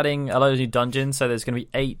 They're also adding a load of new dungeons, so there's going to be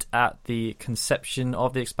 8 at the conception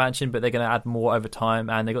of the expansion, but they're going to add more over time,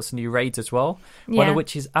 and they've got some new raids as well, one of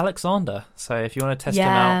which is Alexander. So if you want to test him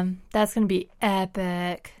out... Yeah, that's going to be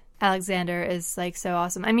epic. Alexander is like so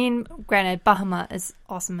awesome. I mean, granted, Bahamut is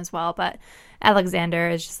awesome as well, but Alexander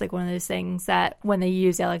is just like one of those things that when they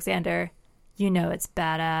use Alexander... You know it's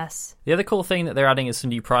badass. The other cool thing that they're adding is some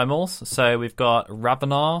new primals. So we've got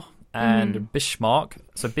Ravenar and Bismarck.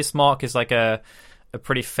 So Bismarck is like a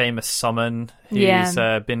pretty famous summon who's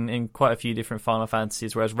been in quite a few different Final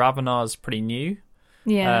Fantasies, whereas Ravenar is pretty new.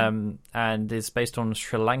 Yeah. And is based on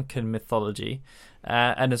Sri Lankan mythology.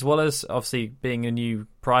 And as well as obviously being a new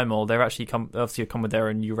primal, they're actually come with their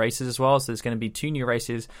own new races as well. So there's going to be 2 new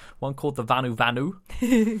races, one called the Vanu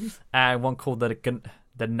Vanu and one called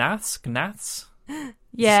the Naths?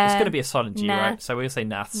 Yeah. It's going to be a silent G, right? So we'll say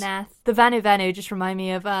Naths. Nath. The Vanu Vanu just remind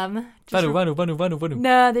me of... Vanu.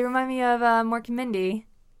 No, they remind me of Mork and Mindy.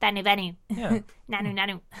 Vanu Vanu. Yeah.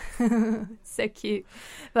 Nanu. So cute.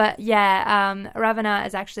 But yeah, Ravana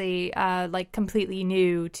is actually like completely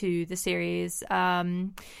new to the series.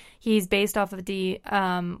 He's based off of the...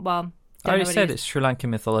 I already said it's Sri Lankan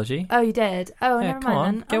mythology. Oh, you did? Oh, yeah, never come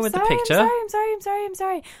mind. on. Get with sorry, the picture. I'm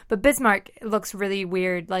sorry. But Bismarck looks really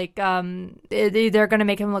weird. Like, they're going to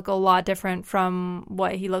make him look a lot different from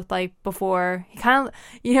what he looked like before. He kind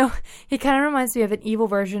of reminds me of an evil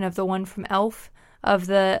version of the one from Elf. Of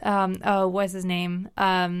the, what's his name?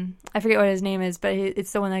 I forget what his name is, but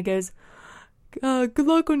it's the one that goes, good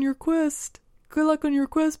luck on your quest. Good luck on your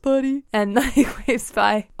quest, buddy. And he waves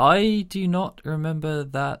by. I do not remember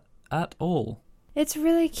that at all. It's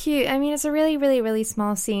really cute. I mean, it's a really, really, really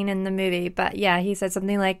small scene in the movie, but yeah, he said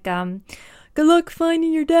something like, good luck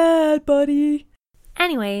finding your dad, buddy.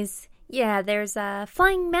 Anyways, yeah, there's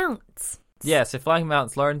flying mounts. Yeah, so flying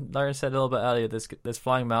mounts. Lauren said a little bit earlier, there's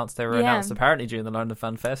flying mounts. They were announced apparently during the London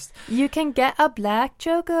Fan Fest. You can get a black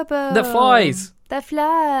chocobo. That flies!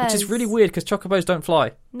 Which is really weird, because chocobos don't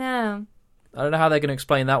fly. No. I don't know how they're going to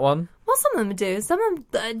explain that one. Well, some of them do. Some of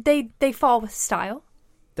them, they fall with style.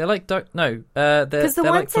 They're like, they're like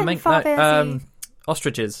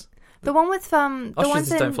ostriches. The one with ostriches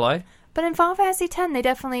don't fly. But in Final Fantasy X, they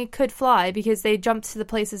definitely could fly because they jumped to the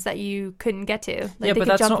places that you couldn't get to. Like, yeah, but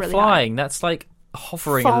that's not really flying. High. That's like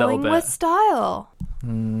hovering a little bit. Falling with style.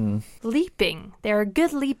 Leaping. They're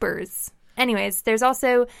good leapers. Anyways, there's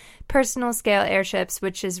also personal scale airships,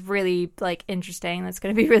 which is really like interesting. That's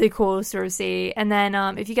going to be really cool to sort of see. And then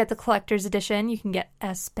if you get the collector's edition, you can get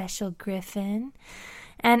a special griffin.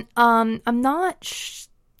 And I'm not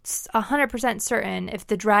 100% certain if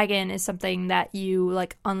the dragon is something that you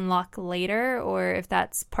like unlock later or if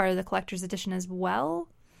that's part of the collector's edition as well.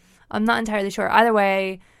 I'm not entirely sure. Either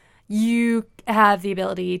way, you have the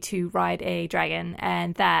ability to ride a dragon,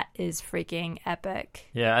 and that is freaking epic.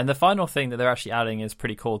 Yeah, and the final thing that they're actually adding is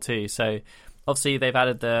pretty cool too. So obviously they've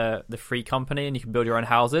added the free company and you can build your own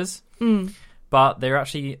houses. But they're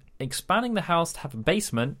actually expanding the house to have a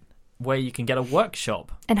basement where you can get a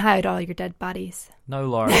workshop. And hide all your dead bodies. No,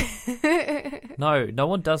 Laura. No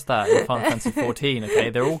one does that in Final Fantasy 14, okay?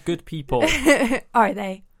 They're all good people. Are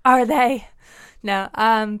they? No,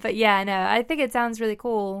 but yeah, no, I think it sounds really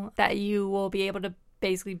cool that you will be able to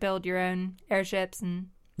basically build your own airships. And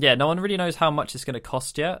yeah, no one really knows how much it's going to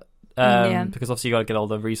cost yet. Because obviously you got to get all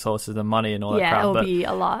the resources and money and all that crap. Yeah, it'll be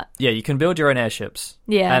a lot. Yeah, you can build your own airships.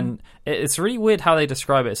 Yeah. And it's really weird how they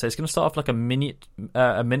describe it. So it's going to start off like a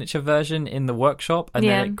miniature version in the workshop, and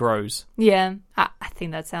then it grows. Yeah, I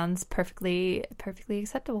think that sounds perfectly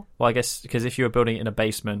acceptable. Well, I guess because if you were building it in a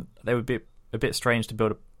basement, they would be a bit strange to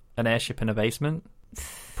build an airship in a basement.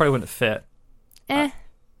 Probably wouldn't fit.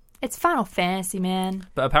 It's Final Fantasy, man.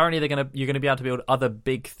 But apparently you're gonna be able to build other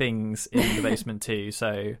big things in the basement too.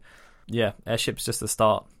 So yeah, airship's just the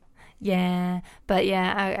start. Yeah, but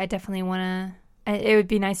yeah, I definitely want to. It would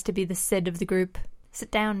be nice to be the Sid of the group.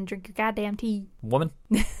 Sit down and drink your goddamn tea, woman.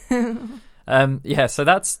 Yeah, so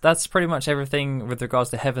that's pretty much everything with regards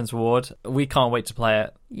to Heaven's Ward. We can't wait to play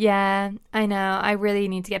it. Yeah, I know. I really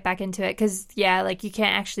need to get back into it because yeah, like you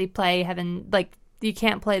can't actually play you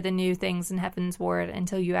can't play the new things in Heaven's Ward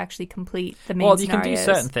until you actually complete the main scenarios. Well, you can do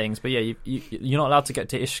certain things, but yeah, you're not allowed to get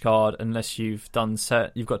to Ishgard unless you've got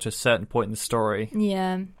to a certain point in the story.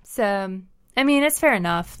 Yeah, so I mean, it's fair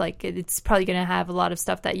enough. Like, it's probably going to have a lot of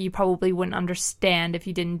stuff that you probably wouldn't understand if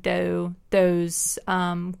you didn't do those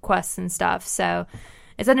quests and stuff. So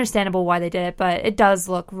it's understandable why they did it, but it does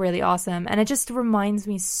look really awesome. And it just reminds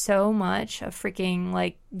me so much of freaking,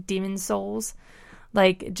 like, Demon Souls.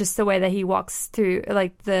 Like, just the way that he walks through,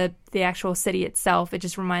 like, the actual city itself. It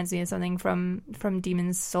just reminds me of something from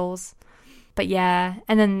Demon Souls. But yeah,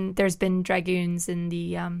 and then there's been dragoons in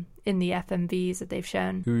the FMVs that they've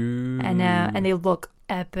shown. Ooh. And they look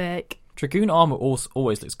epic. Dragoon armor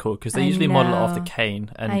always looks cool because they usually model it after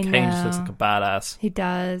Kane, and Kane just looks like a badass. He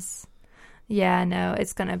does. Yeah, no,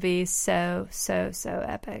 it's gonna be so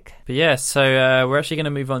epic. But yeah, so we're actually going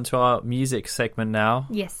to move on to our music segment now.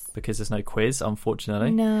 Yes. Because there's no quiz,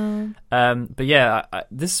 unfortunately. No. But yeah,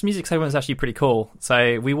 this music segment is actually pretty cool.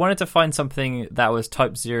 So we wanted to find something that was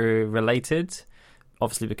Type 0 related,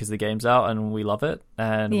 obviously because the game's out and we love it,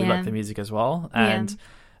 and we like the music as well. And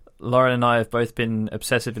Lauren and I have both been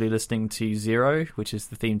obsessively listening to Zero, which is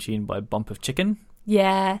the theme tune by Bump of Chicken.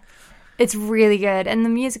 Yeah. It's really good. And the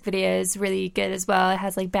music video is really good as well. It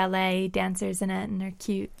has like ballet dancers in it and they're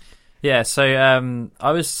cute. Yeah, so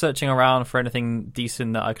I was searching around for anything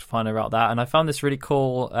decent that I could find about that, and I found this really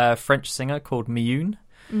cool French singer called Miyun,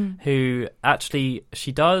 who actually,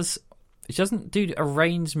 she doesn't do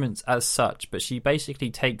arrangements as such, but she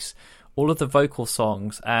basically takes all of the vocal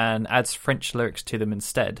songs and adds French lyrics to them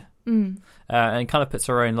instead. And kind of puts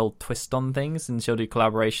her own little twist on things, and she'll do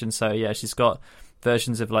collaborations. So yeah, she's got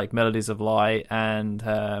versions of like Melodies of Light,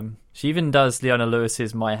 and she even does Leona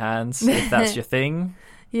Lewis's My Hands, if that's your thing.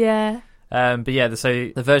 Yeah. But yeah, so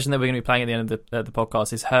the version that we're going to be playing at the end of the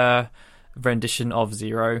podcast is her rendition of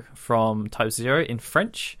Zero from Type 0 in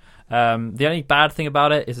French. The only bad thing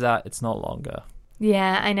about it is that it's not longer.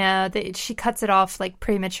 Yeah, I know. She cuts it off like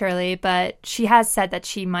prematurely, but she has said that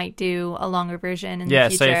she might do a longer version in the future. Yeah,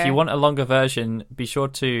 so if you want a longer version, be sure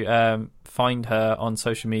to find her on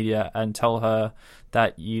social media and tell her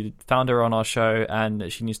that you found her on our show and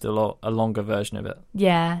that she needs to do a longer version of it.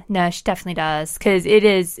 Yeah, no, she definitely does, because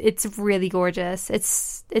it's really gorgeous.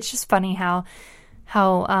 It's just funny how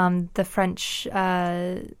the French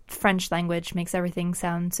language makes everything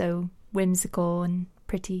sound so whimsical and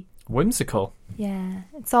pretty. Whimsical. Yeah,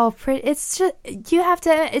 it's all pretty. It's just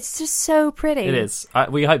it's just so pretty. It is.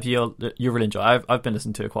 We hope you'll really enjoy it. I've been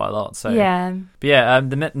listening to it quite a lot. So yeah. But yeah,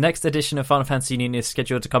 the next edition of Final Fantasy Union is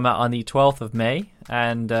scheduled to come out on the 12th of May.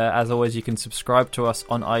 And as always, you can subscribe to us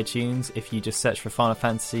on iTunes. If you just search for Final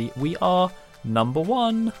Fantasy, we are number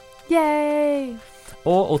 1. Yay!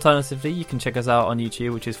 Or alternatively, you can check us out on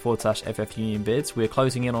YouTube, which is /FF Union Bids. We're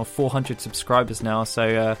closing in on 400 subscribers now,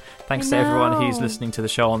 so thanks to everyone who's listening to the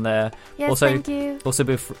show on there. Yes, thank you. Also,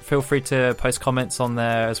 feel free to post comments on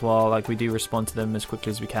there as well. Like, we do respond to them as quickly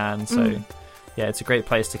as we can. So, yeah, it's a great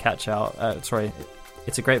place to catch out.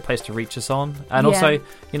 It's a great place to reach us on. And also,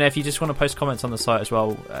 if you just want to post comments on the site as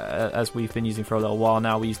well, as we've been using for a little while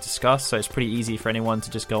now, we use Discuss, so it's pretty easy for anyone to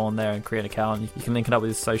just go on there and create an account. You can link it up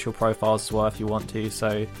with social profiles as well if you want to.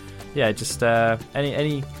 So, yeah, just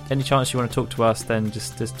any chance you want to talk to us, then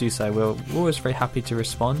just do so. We're always very happy to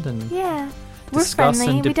respond and discuss we're friendly.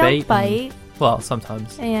 and debate. We don't bite. Well,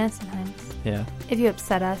 sometimes. Yeah, sometimes. Yeah. If you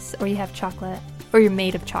upset us, or you have chocolate, or you're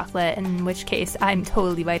made of chocolate, in which case I'm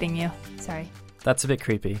totally biting you. Sorry. That's a bit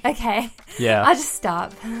creepy. Okay. Yeah. I'll just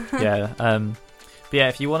stop. Yeah. But yeah,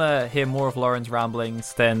 if you want to hear more of Lauren's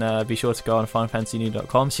ramblings, then be sure to go on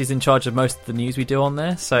FinalFantasyNews.com. She's in charge of most of the news we do on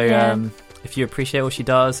there. So if you appreciate what she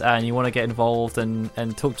does and you want to get involved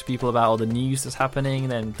and talk to people about all the news that's happening,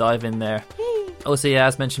 then dive in there. Also, yeah,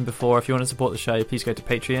 as mentioned before, if you want to support the show, please go to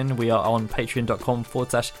Patreon. We are on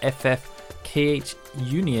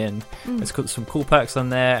patreon.com/FFKHUnion. There's some cool perks on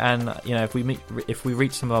there, and if we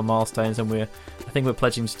reach some of our milestones, and I think we're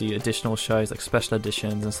pledging to do additional shows like special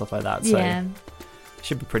editions and stuff like that. So it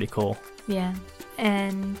should be pretty cool. Yeah,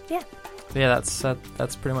 and yeah. But yeah, that's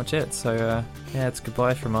pretty much it. So it's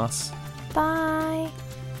goodbye from us. Bye.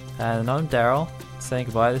 And I'm Daryl saying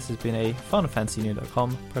goodbye. This has been a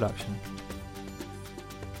FinalFantasyNews.com production.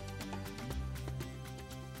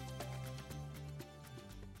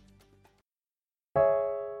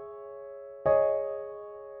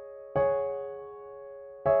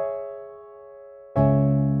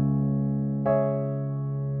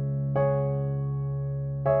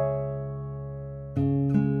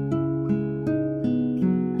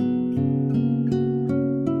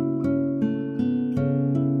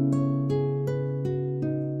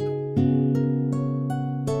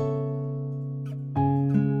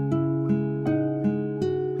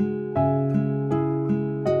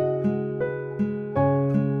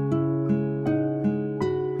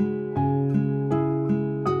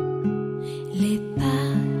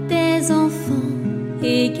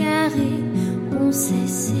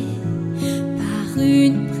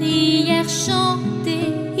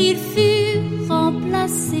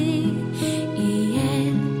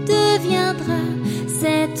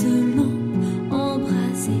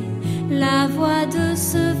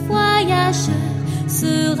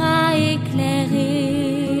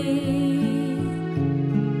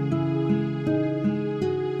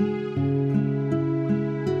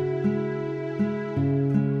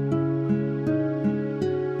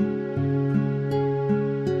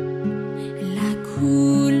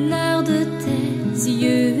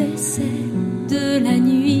 c'est de la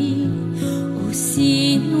nuit,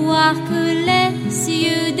 aussi noir que les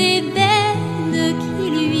yeux d'ébène qui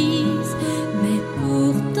luisent. Mais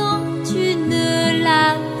pourtant tu ne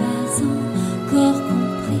l'as pas encore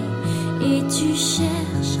compris, et tu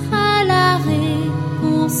chercheras la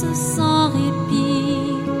réponse sans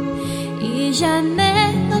répit. Et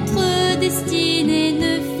jamais notre destinée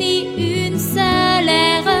ne fit une seule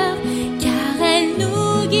erreur, car elle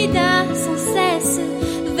nous guida sans cesse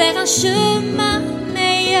vers un chemin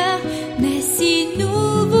meilleur. Mais si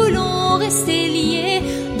nous voulons rester liés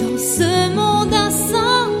dans ce monde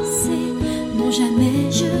insensé, non, jamais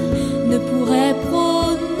je ne pourrai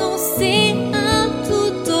prononcer un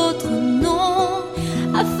tout autre nom,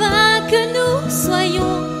 afin que nous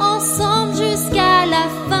soyons ensemble jusqu'à la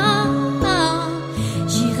fin.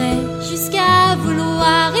 J'irai jusqu'à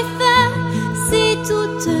vouloir effacer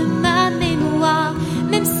toute ma mémoire,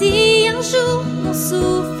 même si un jour mon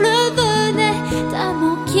souffle venait à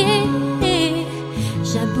manquer.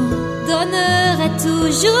 J'abandonnerai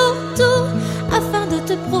toujours tout afin de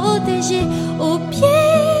te protéger. Au pied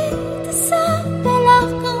de ce bel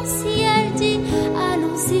arc-en-ciel, dit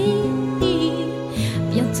allons-y.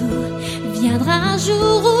 Bientôt viendra un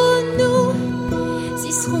jour